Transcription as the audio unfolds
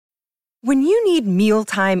When you need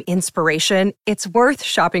mealtime inspiration, it's worth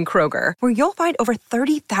shopping Kroger, where you'll find over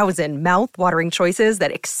 30,000 mouth-watering choices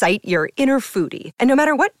that excite your inner foodie. And no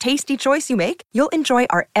matter what tasty choice you make, you'll enjoy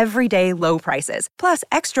our everyday low prices, plus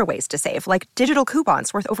extra ways to save, like digital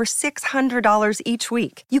coupons worth over $600 each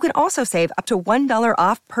week. You can also save up to $1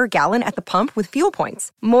 off per gallon at the pump with fuel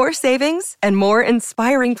points. More savings and more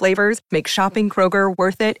inspiring flavors make shopping Kroger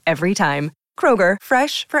worth it every time. Kroger,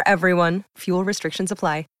 fresh for everyone. Fuel restrictions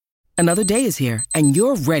apply. Another day is here, and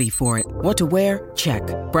you're ready for it. What to wear? Check.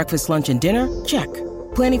 Breakfast, lunch, and dinner? Check.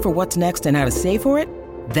 Planning for what's next and how to save for it?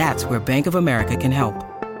 That's where Bank of America can help.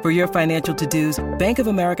 For your financial to-dos, Bank of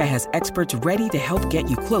America has experts ready to help get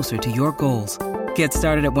you closer to your goals. Get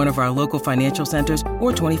started at one of our local financial centers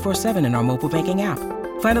or 24/7 in our mobile banking app.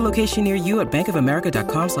 Find a location near you at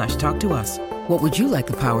bankofamerica.com/talktous. What would you like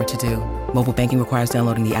the power to do? Mobile banking requires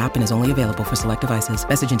downloading the app and is only available for select devices.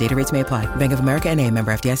 Message and data rates may apply. Bank of America N.A.,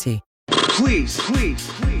 member FDIC. Please,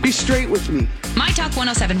 be straight with me. My Talk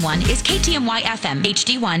 1071 is KTMY FM,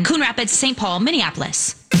 HD1, Coon Rapids, St. Paul,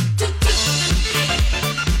 Minneapolis.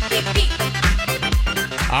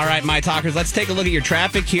 All right, my talkers, let's take a look at your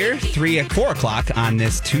traffic here. 4 o'clock on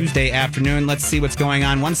this Tuesday afternoon. Let's see what's going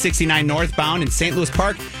on. 169 northbound in St. Louis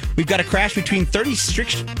Park. We've got a crash between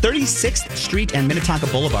 36th Street and Minnetonka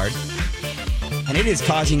Boulevard. And it is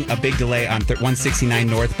causing a big delay on 169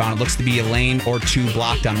 northbound. It looks to be a lane or two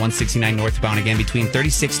blocked on 169 northbound, again, between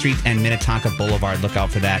 36th Street and Minnetonka Boulevard. Look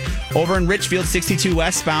out for that. Over in Richfield, 62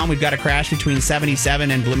 westbound, we've got a crash between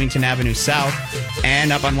 77 and Bloomington Avenue South.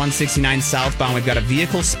 And up on 169 southbound, we've got a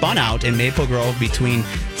vehicle spun out in Maple Grove between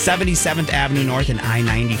 77th Avenue North and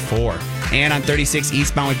I-94. And on 36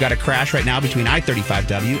 eastbound, we've got a crash right now between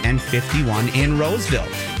I-35W and 51 in Roseville.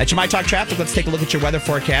 That's your My Talk traffic. Let's take a look at your weather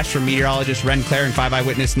forecast from meteorologist Ren Claire and 5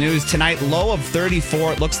 Eyewitness News. Tonight, low of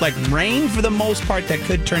 34. It looks like rain for the most part that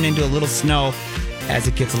could turn into a little snow as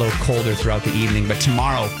it gets a little colder throughout the evening. But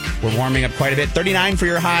tomorrow, we're warming up quite a bit. 39 for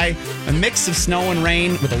your high, a mix of snow and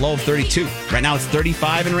rain with a low of 32. Right now, it's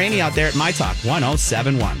 35 and rainy out there at My Talk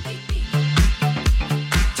 1071.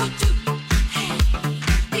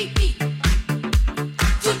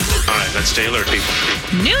 Let's stay alert,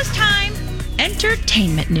 people. News time.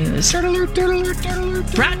 Entertainment news.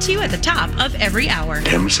 Brought to you at the top of every hour.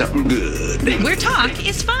 Tell me something good. Where talk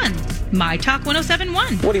is fun. My Talk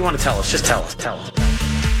 1071. What do you want to tell us? Just tell us.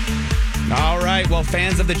 All right. Well,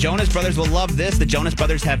 fans of the Jonas Brothers will love this. The Jonas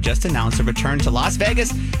Brothers have just announced a return to Las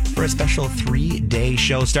Vegas for a special 3-day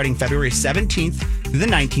show starting February 17th through the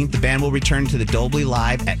 19th. The band will return to the Dolby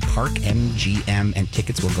Live at Park MGM, and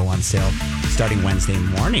tickets will go on sale starting Wednesday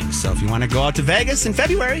morning. So if you want to go out to Vegas in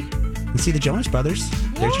February and see the Jonas Brothers,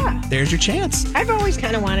 there's your chance. I've always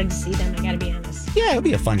kind of wanted to see them, I got to be honest. Yeah, it'll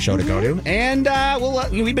be a fun show to go to. And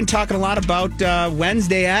we've been talking a lot about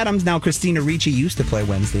Wednesday Addams. Now, Christina Ricci used to play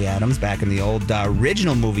Wednesday Addams back in the old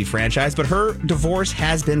original movie franchise, but her divorce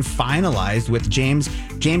has been finalized with James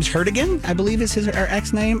Hurtigan, I believe is her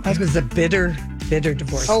ex name. It was a bitter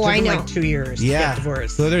divorce. Oh, I know. Like 2 years to Yeah. get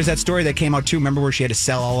divorced. So there's that story that came out too. Remember where she had to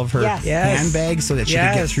sell all of her handbags so that she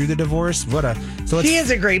could get through the divorce? She has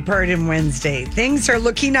a great part in Wednesday. Things are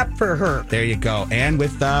looking up for her. There you go. And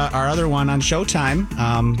with our other one on Showtime.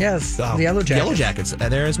 The Yellow Jackets. Yellow Jackets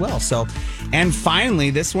there as well. So, and finally,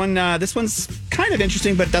 this one's kind of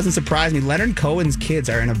interesting, but it doesn't surprise me. Leonard Cohen's kids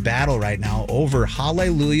are in a battle right now over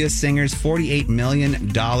Hallelujah Singer's $48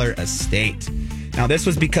 million estate. Now, this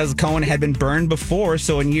was because Cohen had been burned before.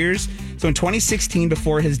 So in 2016,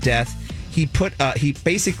 before his death, he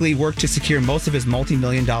basically worked to secure most of his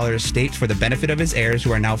multi-million-dollar estate for the benefit of his heirs,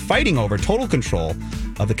 who are now fighting over total control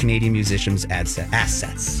of the Canadian musician's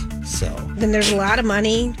assets. So Then there's a lot of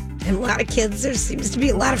money and a lot of kids. There seems to be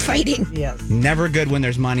a lot of fighting. Yes. Never good when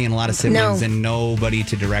there's money and a lot of siblings and nobody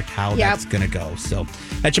to direct how that's going to go. So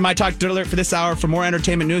that's your My Talk Dirt Alert for this hour. For more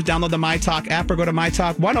entertainment news, download the My Talk app or go to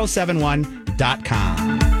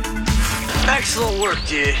mytalk1071.com. Excellent work,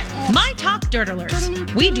 dude. My Talk Dirt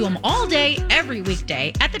Alerts. We do them all day, every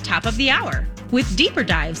weekday at the top of the hour with deeper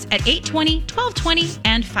dives at 8:20, 12:20,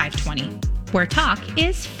 and 5:20. Where talk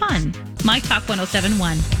is fun. My Talk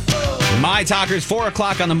 1071. My Talkers, 4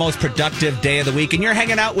 o'clock on the most productive day of the week, and you're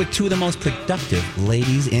hanging out with two of the most productive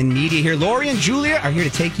ladies in media here. Lori and Julia are here to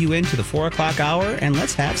take you into the 4 o'clock hour, and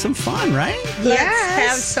let's have some fun, right? Let's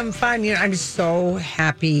have some fun. I'm so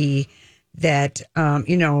happy that,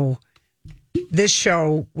 this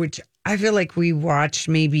show, which I feel like we watched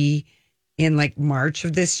maybe in like March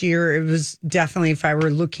of this year. It was definitely, if I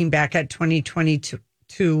were looking back at 2022,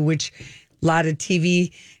 which a lot of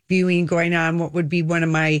TV viewing going on. What would be one of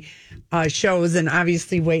my shows, and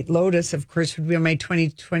obviously White Lotus, of course, would be on my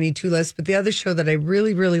 2022 list. But the other show that I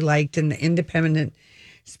really, really liked, and the Independent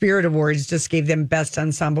Spirit Awards just gave them Best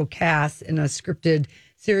Ensemble Cast in a scripted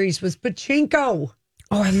series, was Pachinko.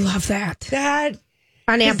 Oh, I love that. That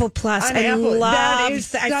on Apple Plus. On Apple. That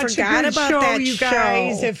is I such forgot a good about show, that you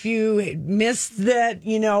guys. show. If you missed that,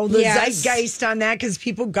 the zeitgeist on that, because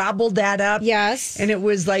people gobbled that up. Yes. And it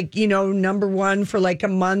was like, number one for like a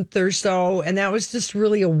month or so. And that was just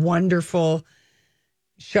really a wonderful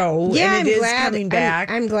show. Yeah, and it I'm is glad. coming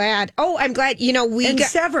back. I'm glad. Oh, I'm glad. And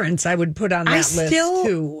Severance, I would put on that list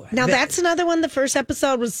too. Now that's another one. The first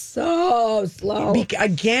episode was so slow.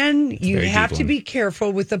 Again, you very have deep to one. be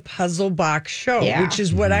careful with the puzzle box show, Yeah. which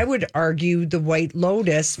is what I would argue the White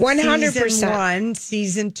Lotus 100%. Season 1,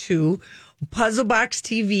 Season 2. Puzzle Box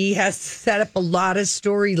TV has set up a lot of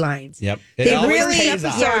storylines. Yep. They always really pays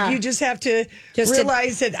off. Yeah. You just have to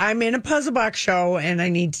realize that I'm in a puzzle box show and I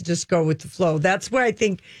need to just go with the flow. That's where I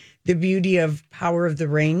think the beauty of Power of the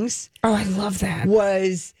Rings Oh, I love that.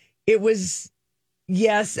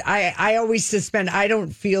 yes, I always suspend. I don't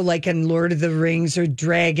feel like in Lord of the Rings or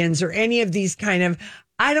Dragons or any of these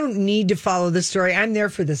I don't need to follow the story. I'm there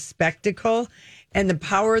for the spectacle. And the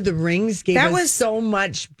Power of the Rings gave us so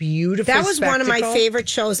much beautiful That was spectacle. one of my favorite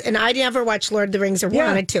shows. And I never watched Lord of the Rings or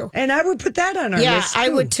wanted to. And I would put that on our list. Yeah, I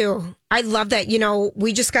too. would too. I love that.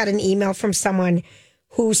 We just got an email from someone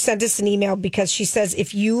who sent us an email because she says,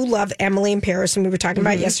 if you love Emily in Paris, and we were talking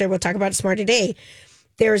about it yesterday, we'll talk about it some more today.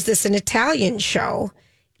 There's an Italian show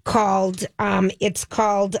called, it's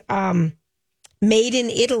called Made in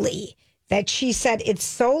Italy, that she said it's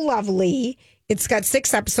so lovely. It's got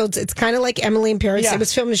 6 episodes. It's kind of like Emily in Paris. Yeah. It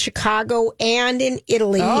was filmed in Chicago and in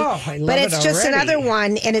Italy. Oh, I love but it it's just already. another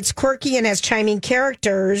one, and it's quirky and has chiming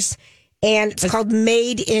characters, and it's called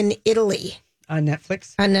Made in Italy On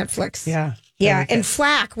Netflix? on Netflix. Yeah. Yeah, I like and it.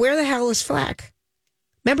 Flack. Where the hell is Flack?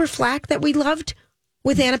 Remember Flack that we loved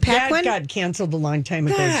with Anna That Paquin? got canceled a long time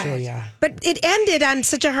ago, God. so yeah. But it ended on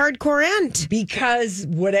such a hardcore end. Because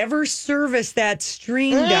whatever service that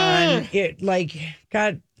streamed on, it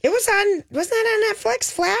got... It was on, wasn't that on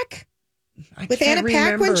Netflix, Flack? I With can't Anna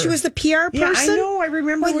Paquin? remember. She was the PR person? Yeah, I know. I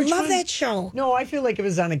remember. I which love one. that show. No, I feel like it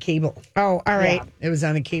was on a cable. Oh, all right. Yeah, it was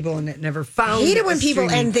on a cable and it never I found hate it when a people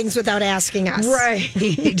streaming. end things without asking us.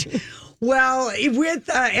 Right. Well, with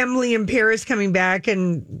Emily in Paris coming back,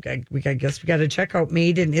 and I guess we got to check out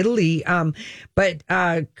Made in Italy. But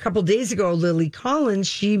a couple days ago, Lily Collins,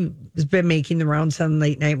 she has been making the rounds on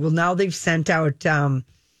late night. Well, now they've sent out,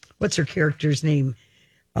 what's her character's name?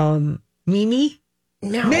 Mimi?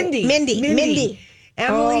 No. Mindy.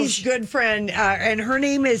 Emily's Oh, good friend. And her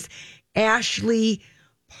name is Ashley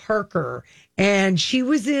Parker. And she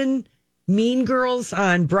was in Mean Girls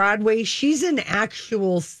on Broadway. She's an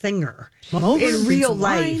actual singer in real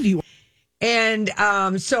life. And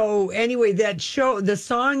so anyway, that show, the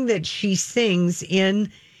song that she sings in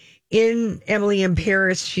Emily in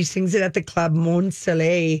Paris, she sings it at the Club Mon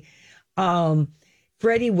Soleil.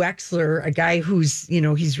 Freddie Wexler, a guy who's,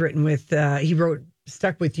 he's written with, he wrote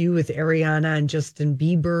Stuck With You with Ariana and Justin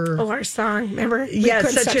Bieber. Oh, our song. Remember? We Yeah,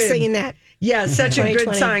 couldn't stop singing that. Yeah, such a good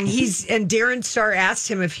 2020. song. And Darren Star asked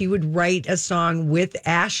him if he would write a song with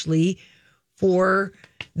Ashley for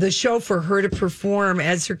the show for her to perform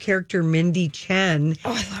as her character Mindy Chen.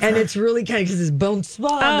 Oh, I love and her. it's really kind of because it's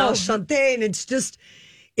bonsoir, enchanté, and it's just,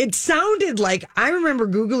 it sounded like, I remember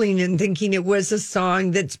Googling it and thinking it was a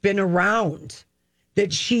song that's been around.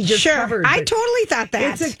 That she just covered. I but totally thought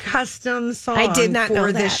that. it's a custom song I did not for know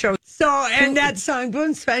this that. show. So, and that song,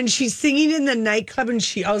 and she's singing in the nightclub, and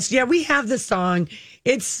she also, we have the song.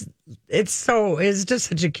 It's just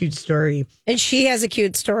such a cute story. And she has a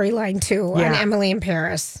cute storyline too on Yeah. Emily in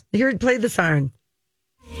Paris. Here, play the song.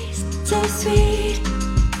 So sweet,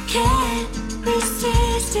 can't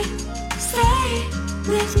resist it. Stay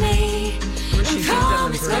with me. And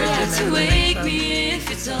promise not to wake me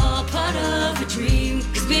if it's all part of a dream.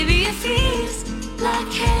 'Cause baby, it feels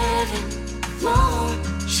like heaven. Mon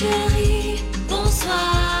chéri,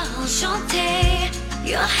 bonsoir, enchanté.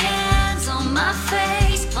 Your hands on my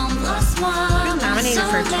face, embrasse-moi. Nominated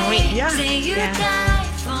for a Tony. Yeah. Say you Yeah. die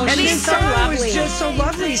for And me. this so song lovely. was just so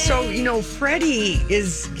lovely. So, Freddie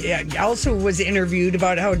also was interviewed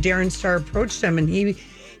about how Darren Star approached him, and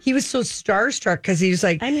he was so starstruck because he was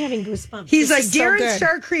like, I'm having goosebumps. he's This like, is so Darren good.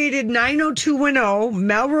 Star created 90210,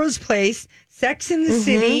 Melrose Place, Sex in the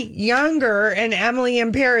City, Younger, and Emily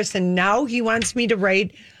in Paris. And now he wants me to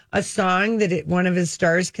write a song that one of his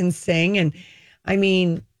stars can sing. And I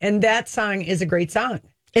mean, and that song is a great song.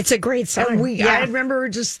 It's a great song. And I remember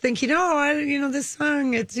just thinking, this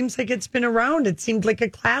song, it seems like it's been around. It seemed like a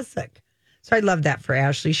classic. So I love that for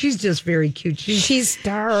Ashley. She's just very cute. She's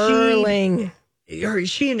darling.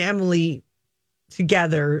 She and Emily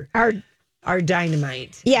together are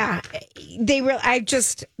dynamite. Yeah.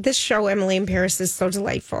 This show, Emily in Paris, is so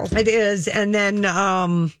delightful. It is. And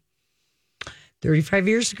then 35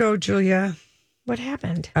 years ago, Julia. What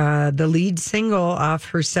happened? The lead single off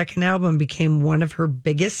her second album became one of her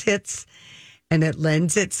biggest hits, and it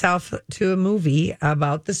lends itself to a movie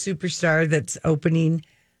about the superstar that's opening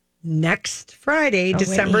next Friday,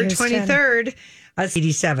 December 23rd,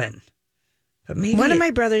 87. But maybe one of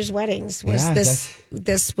my brother's weddings was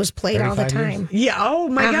this was played all the time. Yeah. Oh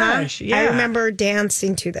my gosh. Yeah. I remember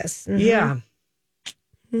dancing to this. Mm-hmm. Yeah.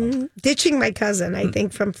 Mm-hmm. Ditching my cousin, I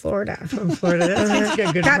think, from Florida. That's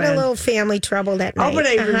a good Got plan. a little family trouble that night. Oh, but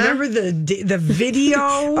I remember the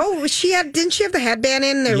video. Didn't she have the headband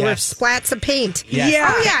in? There were splats of paint. Yes. Yeah.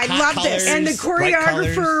 Oh, yeah, I love this. And the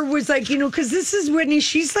choreographer was like, because this is Whitney.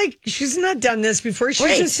 She's not done this before. She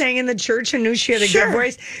just sang in the church and knew she had a good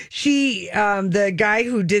voice. She, the guy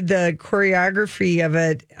who did the choreography of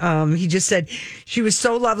it, he just said she was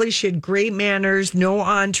so lovely. She had great manners, no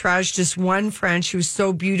entourage, just one friend. She was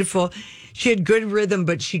so beautiful. She had good rhythm,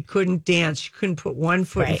 but she couldn't dance. She couldn't put one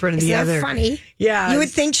foot in front of the other. Isn't that funny? Yeah. You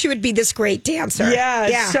would think she would be this great dancer.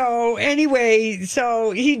 Yeah. So anyway,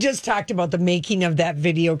 he just talked about the making of that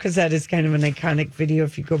video because that is kind of an iconic video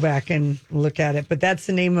if you go back and look at it. But that's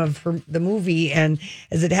the name of the movie. And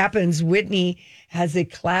as it happens, Whitney has a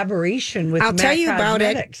collaboration with I'll tell you about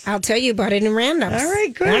it. I'll tell you about it in randoms. All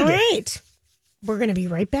right, good. All right. We're going to be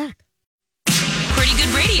right back. Pretty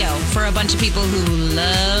good radio for a bunch of people who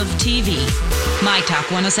love TV. My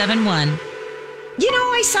Talk 1071.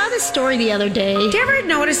 I saw this story the other day. Did you ever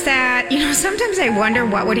notice that? Sometimes I wonder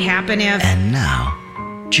what would happen if... And now,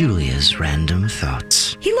 Julia's random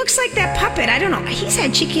thoughts. He looks like that puppet. I don't know. He's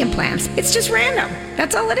had cheeky implants. It's just random.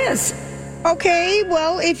 That's all it is. Okay,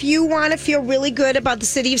 well, if you want to feel really good about the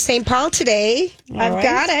city of St. Paul today, I've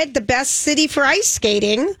got it. The best city for ice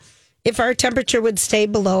skating, if our temperature would stay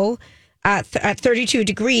below... at 32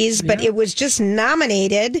 degrees, but it was just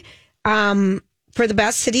nominated for the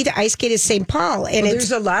best city to ice skate is St. Paul. And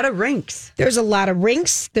there's a lot of rinks. There's a lot of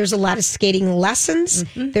rinks. There's a lot of skating lessons.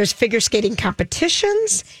 Mm-hmm. There's figure skating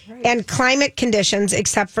competitions and climate conditions,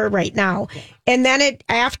 except for right now. And then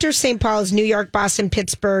after St. Paul is New York, Boston,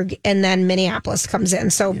 Pittsburgh, and then Minneapolis comes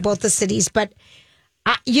in. So both the cities. But,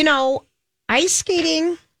 ice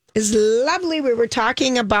skating is lovely. We were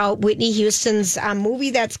talking about Whitney Houston's movie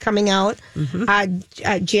that's coming out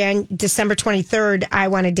December 23rd, I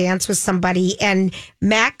Want to Dance with Somebody. And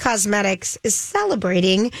MAC Cosmetics is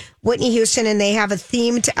celebrating Whitney Houston, and they have a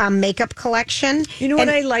themed makeup collection. You know what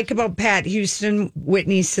I like about Pat Houston,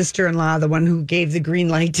 Whitney's sister-in-law, the one who gave the green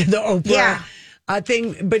light to the Oprah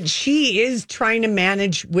thing, but she is trying to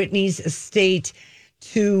manage Whitney's estate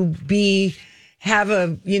to have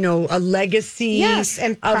a legacy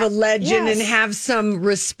of a legend and have some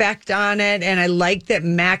respect on it. And I like that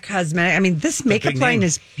MAC Cosmetics. I mean, this makeup line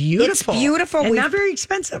is beautiful. It's beautiful. And not very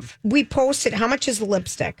expensive. We posted, how much is the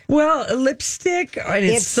lipstick? Well, a lipstick, and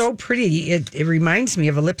it's so pretty. It reminds me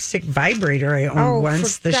of a lipstick vibrator I owned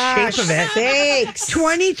once. The shape of it. Thanks.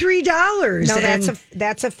 $23. No,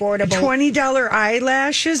 that's affordable. $20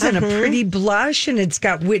 eyelashes and a pretty blush, and it's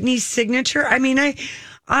got Whitney's signature. I mean,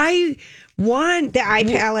 I want the eye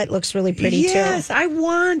palette looks really pretty too. Yes, I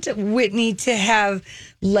want Whitney to have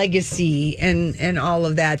legacy and all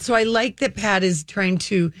of that. So I like that Pat is trying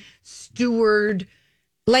to steward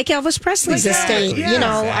like Elvis Presley's estate.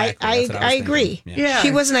 Yeah. I agree. Yeah. She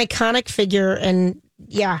was an iconic figure, and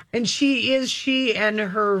and is she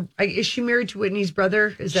married to Whitney's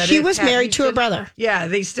brother? Is that she it? was Pat married to her Houston? brother? Yeah,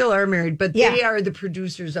 they still are married, but they are the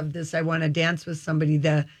producers of this. I Want to Dance with Somebody.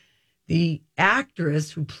 The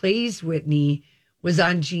actress who plays Whitney was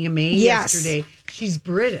on GMA yesterday. She's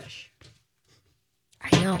British.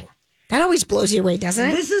 I know. That always blows you away, doesn't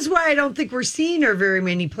it? This is why I don't think we're seeing her very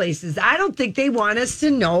many places. I don't think they want us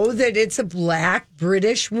to know that it's a black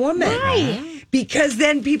British woman. Right. Because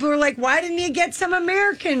then people are like, why didn't you get some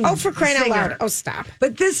American for crying singer? out loud. Oh, stop.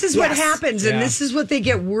 But this is what happens, and this is what they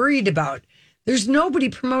get worried about. There's nobody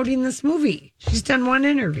promoting this movie. She's done one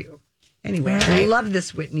interview. Anyway, I love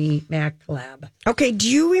this Whitney Mac collab. Okay, do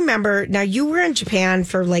you remember? Now, you were in Japan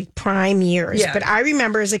for like prime years, but I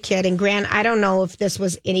remember as a kid, and Grant, I don't know if this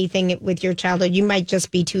was anything with your childhood. You might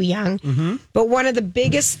just be too young. Mm-hmm. But one of the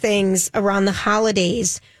biggest things around the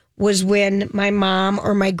holidays was when my mom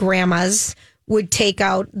or my grandmas would take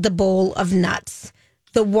out the bowl of nuts.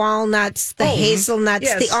 the walnuts, the hazelnuts,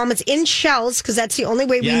 yes. the almonds in shells, because that's the only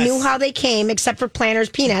way we knew how they came, except for Planters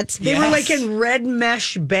peanuts. They were like in red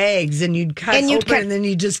mesh bags, and you'd cut open, and then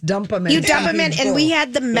you just dump them in. You dump them in, and we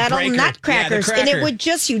had the metal nutcrackers, and it would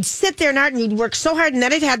just, you'd sit there and you'd work so hard, and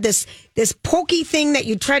then it had this pokey thing that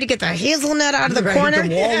you'd try to get the hazelnut out of the corner.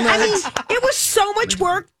 The walnut. I mean, it was so much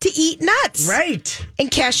work to eat nuts. Right.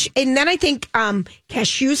 And and then I think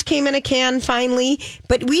cashews came in a can finally,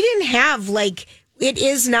 but we didn't have it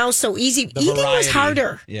is now so easy. Eating was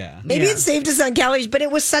harder. Yeah. Maybe it saved us on calories, but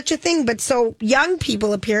it was such a thing. But so young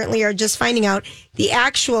people apparently are just finding out the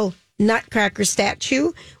actual nutcracker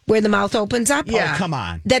statue where the mouth opens up. Yeah. Oh, come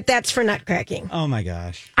on. That's for nutcracking. Oh, my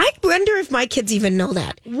gosh. I wonder if my kids even know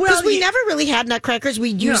that. Because we never really had nutcrackers. We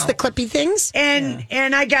used the clippy things. And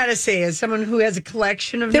I got to say, as someone who has a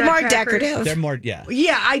collection of They're more nutcrackers, decorative. They're more, yeah.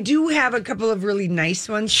 Yeah, I do have a couple of really nice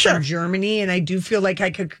ones from Germany, and I do feel like I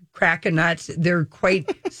could crack a nut. They're quite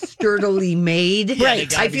sturdily made.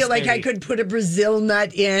 Right. I feel like I could put a Brazil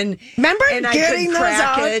nut in. Remember and I getting could those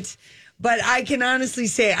crack out? it. But I can honestly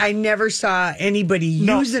say I never saw anybody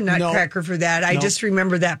use a nutcracker for that. I just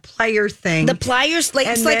remember that plier thing. The pliers,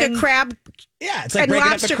 it's like a crab. Yeah, it's like and breaking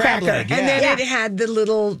up lobster a crab cracker. leg. Yeah. And then it had the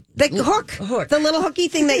little hook, the little hooky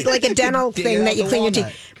thing that like a dental thing that you clean your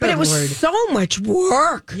teeth. But it was so much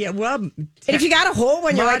work. Yeah, well, and if you got a hole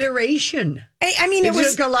when you're moderation. I mean, it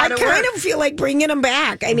was took a lot I of kind work. of feel like bringing them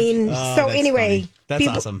back. I mean, so that's anyway, funny.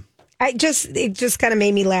 That's awesome. It just kind of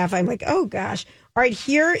made me laugh. I'm like, oh gosh. All right,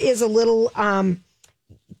 here is a little. We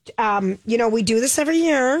do this every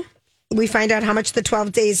year. We find out how much the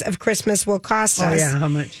 12 days of Christmas will cost us. Oh, yeah, how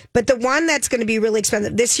much? But the one that's going to be really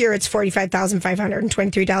expensive this year, it's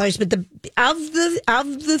 $45,523. But of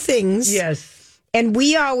the things, yes, and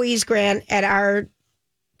we always grant at our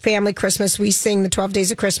family Christmas, we sing the 12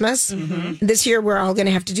 Days of Christmas. Mm-hmm. This year, we're all going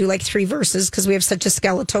to have to do like 3 verses because we have such a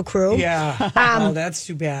skeletal crew. Yeah, that's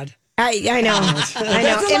too bad. I know, I know. That's a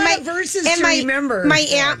lot of verses to remember. My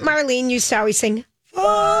Aunt Marlene used to always sing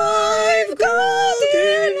 5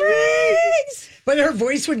 golden rings. But her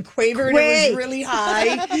voice would quaver and it was really high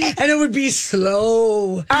and it would be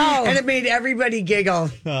slow. Oh. And it made everybody giggle.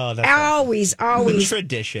 Oh, that's always.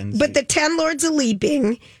 Traditions. But the 10 Lords of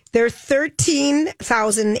Leaping, they're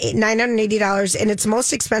 $13,980 and it's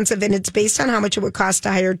most expensive and it's based on how much it would cost to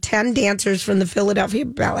hire 10 dancers from the Philadelphia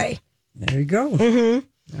Ballet. There you go. Mm-hmm.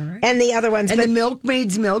 All right. And the other ones. And the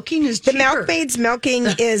milkmaid's milking is cheaper. The milkmaid's milking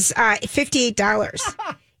is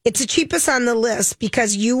 $58. It's the cheapest on the list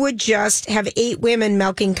because you would just have 8 women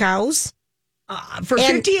milking cows. For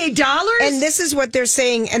 $58? And this is what they're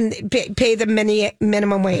saying, and pay the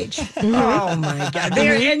minimum wage. Mm-hmm. Oh, my God.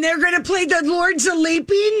 They're going to play the Lords of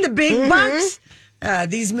Leaping, the big bucks?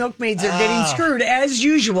 These milkmaids are getting screwed, as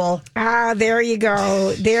usual. There you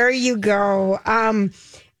go. There you go.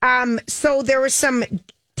 So there was some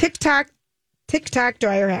TikTok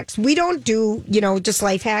dryer hacks. We don't do, just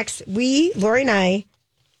life hacks. Lori and I,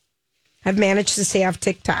 have managed to stay off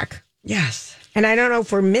TikTok. Yes. And I don't know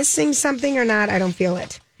if we're missing something or not. I don't feel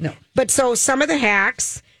it. No. But so some of the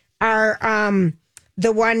hacks are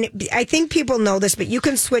the one, I think people know this, but you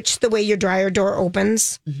can switch the way your dryer door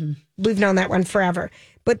opens. Mm-hmm. We've known that one forever.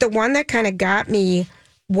 But the one that kind of got me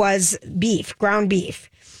was ground beef.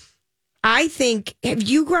 I think, have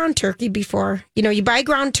you ground turkey before? You buy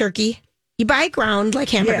ground turkey. You buy ground like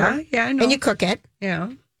hamburger. Yeah, I know. And you cook it.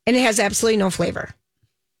 Yeah. And it has absolutely no flavor.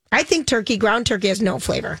 I think ground turkey has no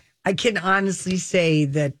flavor. I can honestly say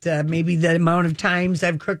that maybe the amount of times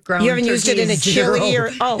I've cooked ground turkey. You haven't used it in a chili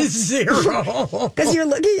or zero. Because you're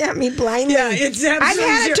looking at me blindly. Yeah, it's absolutely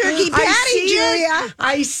I've had a turkey patty, Julia.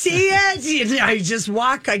 I see it. I just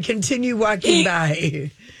walk. I continue walking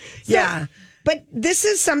by. Yeah. But this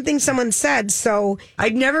is something someone said, so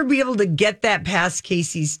I'd never be able to get that past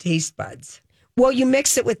Casey's taste buds. Well, you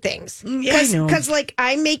mix it with things. Yeah, I know. Because,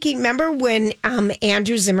 remember when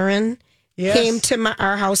Andrew Zimmerman came to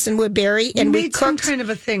our house in Woodbury and we cooked some kind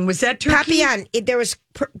of a thing? Was that turkey? Papillon. There was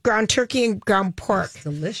ground turkey and ground pork. That's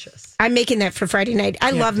delicious. I'm making that for Friday night.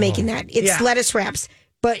 I love making that. It's lettuce wraps.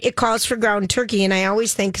 But it calls for ground turkey, and I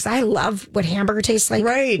always think, because I love what hamburger tastes like.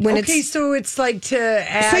 Right. So it's like to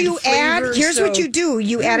add. So you flavor, here's what you do.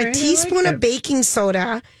 You add a teaspoon of baking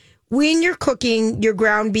soda when you're cooking your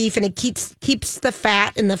ground beef, and it keeps the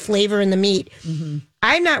fat and the flavor in the meat. Mm-hmm.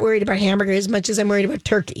 I'm not worried about hamburger as much as I'm worried about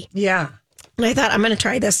turkey. Yeah. And I thought, I'm going to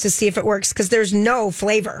try this to see if it works, because there's no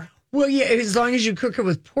flavor. Well, yeah, as long as you cook it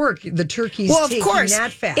with pork, the turkey's Well, of taking course.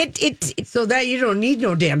 that fat. It So that you don't need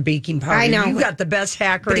no damn baking powder. I know, You but- got the best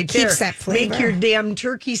hack but right it keeps there. that flavor. Make your damn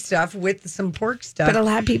turkey stuff with some pork stuff. But a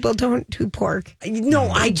lot of people don't do pork. No,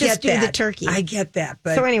 I They just get do that. the turkey. I get that.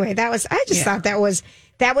 But So anyway, I just thought that was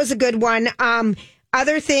a good one.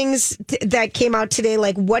 Other things that came out today,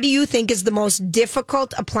 like what do you think is the most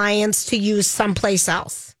difficult appliance to use someplace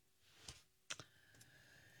else?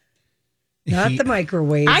 not the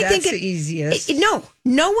microwave. I That's think the easiest.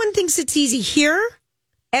 No one thinks it's easy here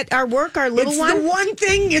at our work. Our little It's one. the one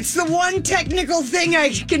thing. It's the one technical thing I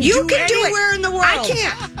can You do can do anywhere it. in the world. I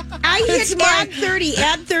can't. I It's hit my-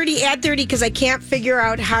 add 30 because I can't figure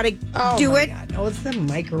out how to do it. God. Oh, it's the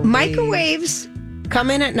microwave. Microwaves come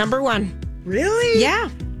in at number 1. Really? Yeah.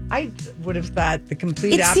 I would have thought the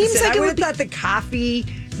complete It opposite. seems like I it would would have thought the coffee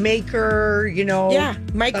maker, Yeah,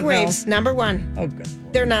 microwaves number 1. Oh, good.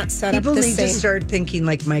 They're not set People up the need same. to start thinking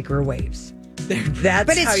like microwaves. That's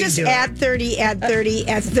But how it's you just do add 30, add 30,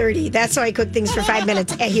 add 30. That's how I cook things for 5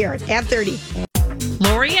 minutes. Here, add 30.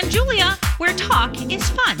 Lori and Julia, where talk is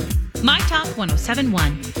fun. My Talk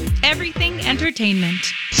 1071. Everything entertainment.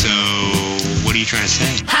 So, what are you trying to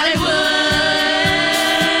say?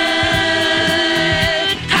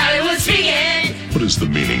 Hollywood speaking. What is the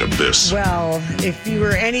meaning of this? Well, if you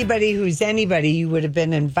were anybody who's anybody, you would have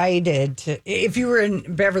been invited to. If you were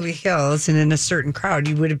in Beverly Hills and in a certain crowd,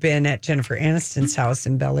 you would have been at Jennifer Aniston's house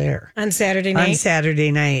in Bel Air On Saturday night. on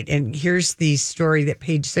Saturday night. And here's the story that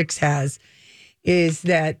Page 6 has: is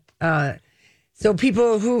that so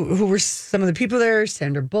people who were some of the people there: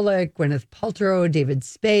 Sandra Bullock, Gwyneth Paltrow, David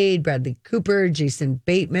Spade, Bradley Cooper, Jason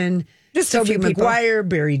Bateman. Just a Toby few people. Maguire,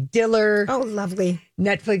 Barry Diller. Oh, lovely.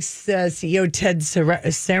 Netflix CEO Ted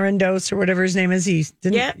Sarandos or whatever his name is. He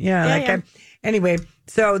didn't, Yeah, that guy. Anyway,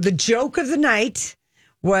 so the joke of the night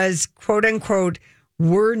was quote unquote,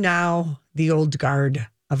 "We're now the old guard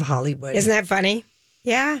of Hollywood." Isn't that funny?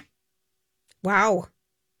 Yeah. Wow.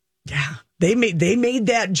 Yeah, they made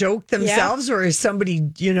that joke themselves, or is somebody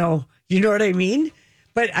you know what I mean?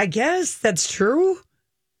 But I guess that's true.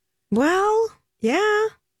 Well, yeah.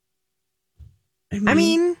 I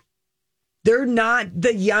mean, they're not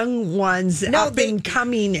the young ones up and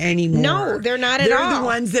coming anymore. No, they're not at They're all. the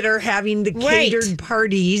ones that are having the Right. catered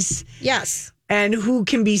parties. yes. And who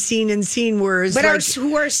can be seen and seen, whereas But like,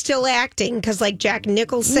 who are still acting, because like Jack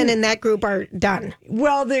Nicholson and that group are done.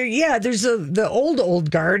 well, there's the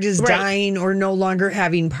old guard is Right. dying or no longer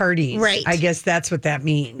having parties. Right. I guess that's what that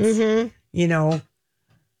means. Mm-hmm. You know.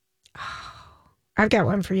 I've got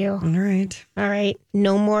one for you. All right. All right.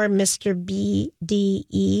 No more Mr.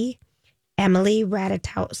 BDE. Emily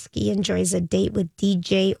Ratajkowski enjoys a date with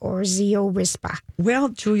DJ Orzio Rispa. Well,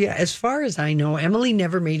 Julia, as far as I know, Emily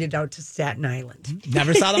never made it out to Staten Island.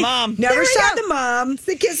 Never saw the mom. Never There we saw go. the mom.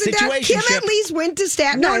 The kiss and death. Kim Situationship. at least went to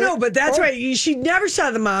Staten No, Island. but that's Oh. right. She never saw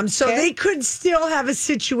the mom, so Okay. they could still have a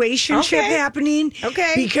situationship Okay. happening.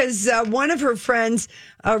 Okay. Because one of her friends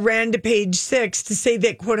ran to Page 6 to say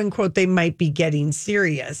that, quote unquote, they might be getting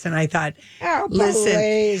serious. And I thought, Oh, listen,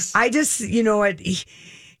 please. I just, you know what?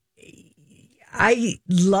 I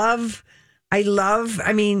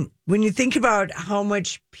mean, when you think about how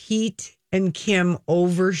much Pete and Kim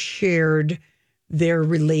overshared their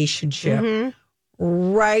relationship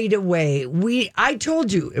right away. I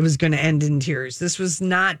told you it was going to end in tears. This was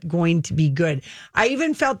not going to be good. I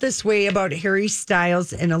even felt this way about Harry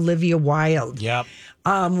Styles and Olivia Wilde. Yep.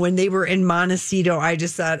 When they were in Montecito, I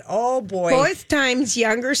just thought, oh boy. Both times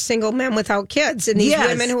younger single men without kids, and these Yes.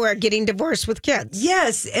 women who are getting divorced with kids.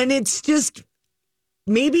 Yes, and it's just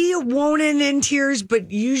maybe it won't end in tears,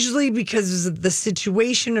 but usually because of the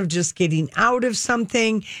situation of just getting out of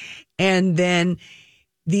something, and then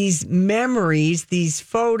these memories, these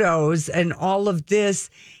photos, and all of this,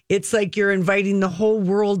 it's like you're inviting the whole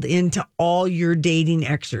world into all your dating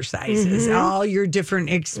exercises, all your different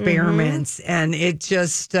experiments, and it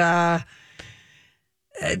just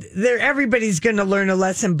everybody's going to learn a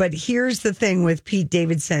lesson. But here's the thing with Pete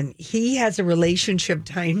Davidson. He has a relationship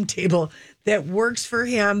timetable that works for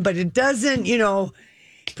him, but it doesn't,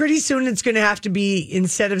 pretty soon it's going to have to be,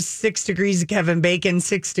 instead of 6 degrees of Kevin Bacon,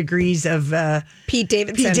 6 degrees of Pete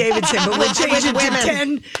Davidson. But we'll change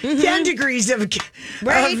it to 10 degrees of,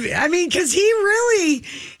 Right. because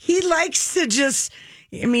he likes to just,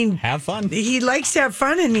 Have fun. he likes to have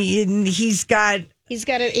fun, and he's got, He's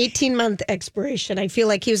got an 18-month expiration. I feel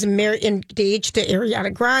like he was engaged to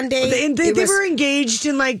Ariana Grande. They were engaged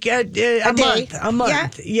in like a day. month. A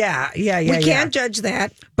month. Yeah. We can't judge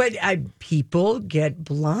that. But people get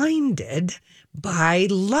blinded by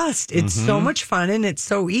lust. It's so much fun and it's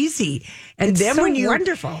so easy. And It's then so when you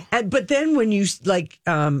wonderful. But then when you like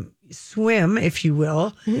swim, if you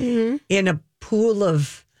will, in a pool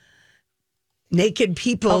of naked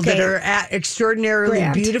people that are extraordinarily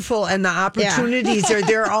beautiful, and the opportunities are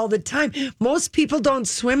there all the time. Most people don't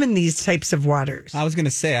swim in these types of waters. I was going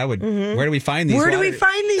to say, where do we find these waters? Where do we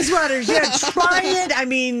find these waters? Yeah, try it. I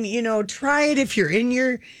mean, try it if you're in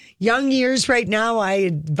your young years right now. I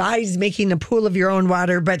advise making a pool of your own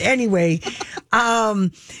water. But anyway, so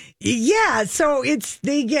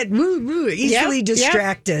they get easily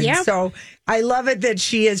distracted. Yep. So I love it that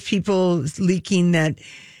she has people leaking that,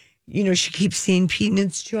 she keeps seeing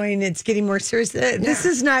Peanuts Joy and it's getting more serious. This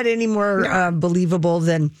is not any more believable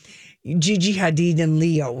than Gigi Hadid and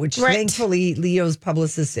Leo, which thankfully Leo's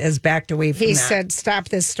publicist has backed away from. He said, stop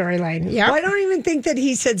this storyline. Yeah, well, I don't even think that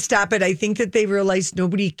he said stop it. I think that they realized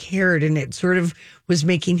nobody cared and it sort of was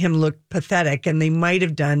making him look pathetic, and they might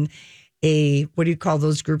have done what do you call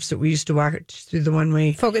those groups that we used to watch through the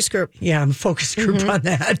one-way? Focus group. Yeah, I'm a focus group on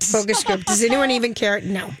that. Focus group. Does anyone even care?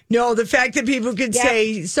 No. No, the fact that people could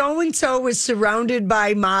say so-and-so was surrounded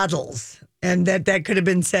by models, and that could have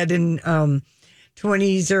been said in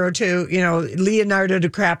 2002, Leonardo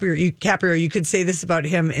DiCaprio, you could say this about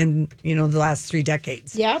him in, the last 3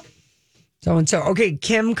 decades. Yep. So-and-so. Okay,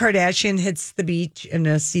 Kim Kardashian hits the beach in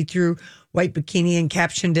a see-through white bikini and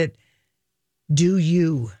captioned it, "Do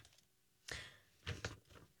you?"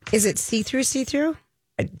 Is it see-through?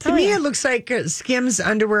 To me, it looks like Skims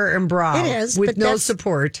underwear and bra. It is, with no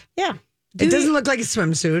support. Yeah. It doesn't look like a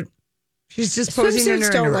swimsuit. She's just posing in her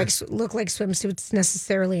underwear. Swimsuits don't look like swimsuits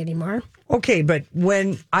necessarily anymore. Okay, but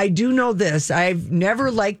when I do know this, I've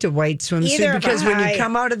never liked a white swimsuit because when you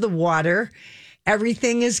come out of the water,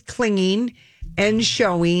 everything is clinging and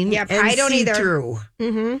showing and I don't see-through.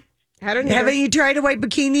 Mm-hmm. I don't know. Haven't you tried a white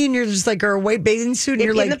bikini and you're just like, or a white bathing suit? And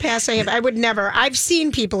you're in the past, I have. I would never. I've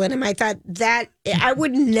seen people in them. I thought that I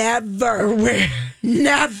would never wear.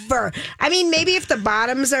 Never. I mean, maybe if the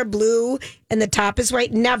bottoms are blue and the top is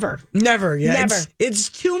white. Never. Never. Yeah. Never. It's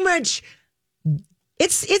too much.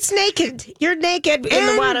 It's naked. You're naked in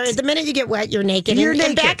the water. The minute you get wet, you're naked.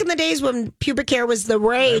 And back in the days when pubic hair was the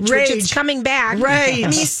rage, which is coming back. Right. I mean,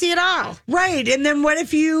 you see it all. Right. And then what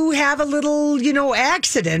if you have a little,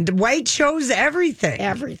 accident? White shows everything.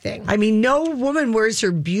 Everything. I mean, no woman wears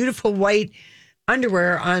her beautiful white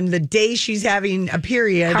underwear on the day she's having a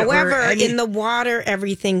period. However, in the water,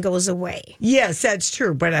 everything goes away. Yes, that's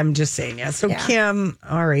true. But I'm just saying, So Kim,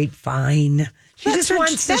 all right, fine. She just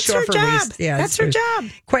wants to show off her waist. Yeah, that's her job.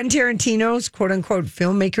 Quentin Tarantino's quote-unquote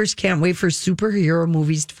filmmakers can't wait for superhero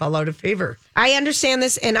movies to fall out of favor. I understand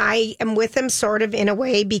this, and I am with them sort of in a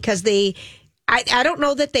way because I don't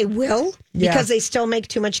know that they will because they still make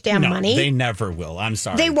too much damn money. They never will. I'm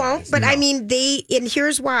sorry. They won't, but I mean, and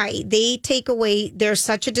here's why. They take away, there's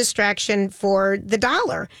such a distraction for the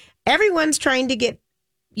dollar. Everyone's trying to get,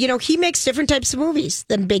 he makes different types of movies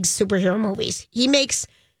than big superhero movies. He makes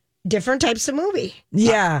different types of movie.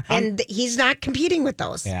 Yeah. And he's not competing with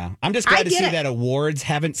those. Yeah. I'm just glad to see that awards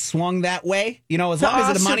haven't swung that way. As long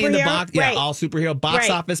as the money in the box, all superhero, box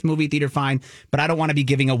office, movie theater, fine. But I don't want to be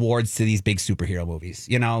giving awards to these big superhero movies.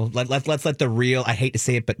 Let's let the real, I hate to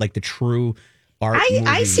say it, but like the true art movies.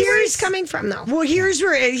 I see where he's coming from, though. Well, here's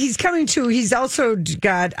where he's coming to. He's also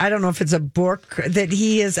got, I don't know if it's a book that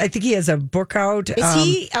he is, I think he has a book out. Is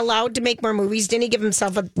he allowed to make more movies? Didn't he give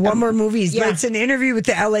himself one more movies? Yeah. But it's an interview with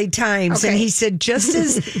the LA Times. And he said, just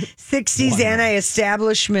as 60s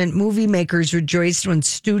anti-establishment movie makers rejoiced when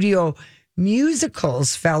studio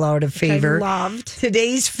musicals fell out of favor,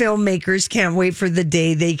 today's filmmakers can't wait for the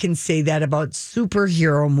day they can say that about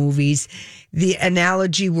superhero movies. The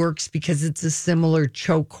analogy works because it's a similar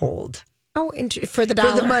chokehold. Oh, for the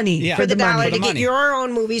dollar. For the money. Yeah. For the dollar to get your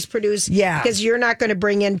own movies produced. Yeah. Because you're not going to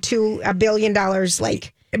bring in $1 billion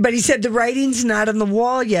like. But he said the writing's not on the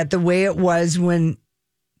wall yet the way it was when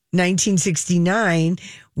 1969,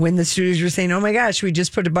 when the studios were saying, oh my gosh, we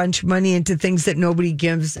just put a bunch of money into things that nobody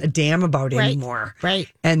gives a damn about anymore.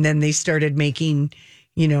 Right. And then they started making,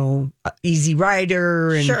 Easy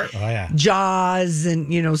Rider and Jaws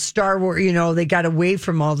and, Star Wars, they got away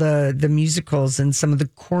from all the musicals and some of the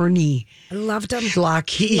corny. I loved them.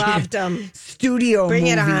 Schlocky. Loved them. Studio Bring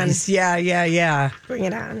movies. it on. Yeah. Bring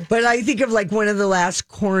it on. But I think of like one of the last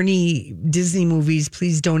corny Disney movies,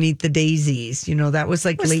 Please Don't Eat the Daisies. That was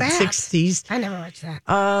like late 60s. I never watched that.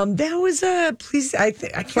 That was I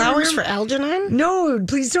can't Flowers remember. for Algernon? No,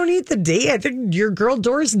 Please Don't Eat the Day. I think your girl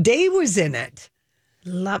Doris Day was in it.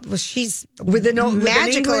 She's with an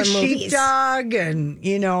magical English in movies. sheepdog, and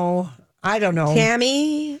I don't know.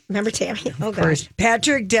 Tammy, Remember Tammy? Oh, gosh. First,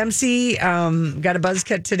 Patrick Dempsey got a buzz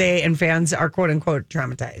cut today, and fans are quote unquote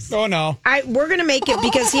traumatized. Oh no! We're gonna make it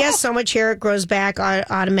because he has so much hair; it grows back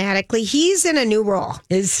automatically. He's in a new role.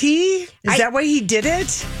 Is he? Is that why he did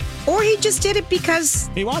it? Or he just did it because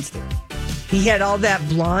he wants to. He had all that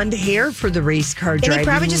blonde hair for the race car driving. And he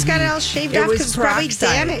probably just got it movie. all shaved off because it's probably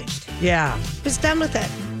peroxide. damaged. Yeah. He was done with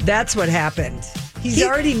it. That's what happened. He's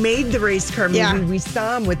already made the race car movie. Yeah. We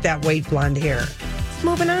saw him with that white blonde hair.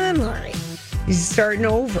 Moving on, Lori. He's starting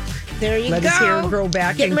over. There you Let go. his hair grow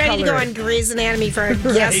back Getting in ready to go color. on Grey's Anatomy for a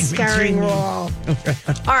guest starring role. All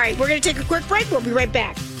right, we're going to take a quick break. We'll be right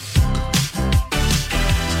back.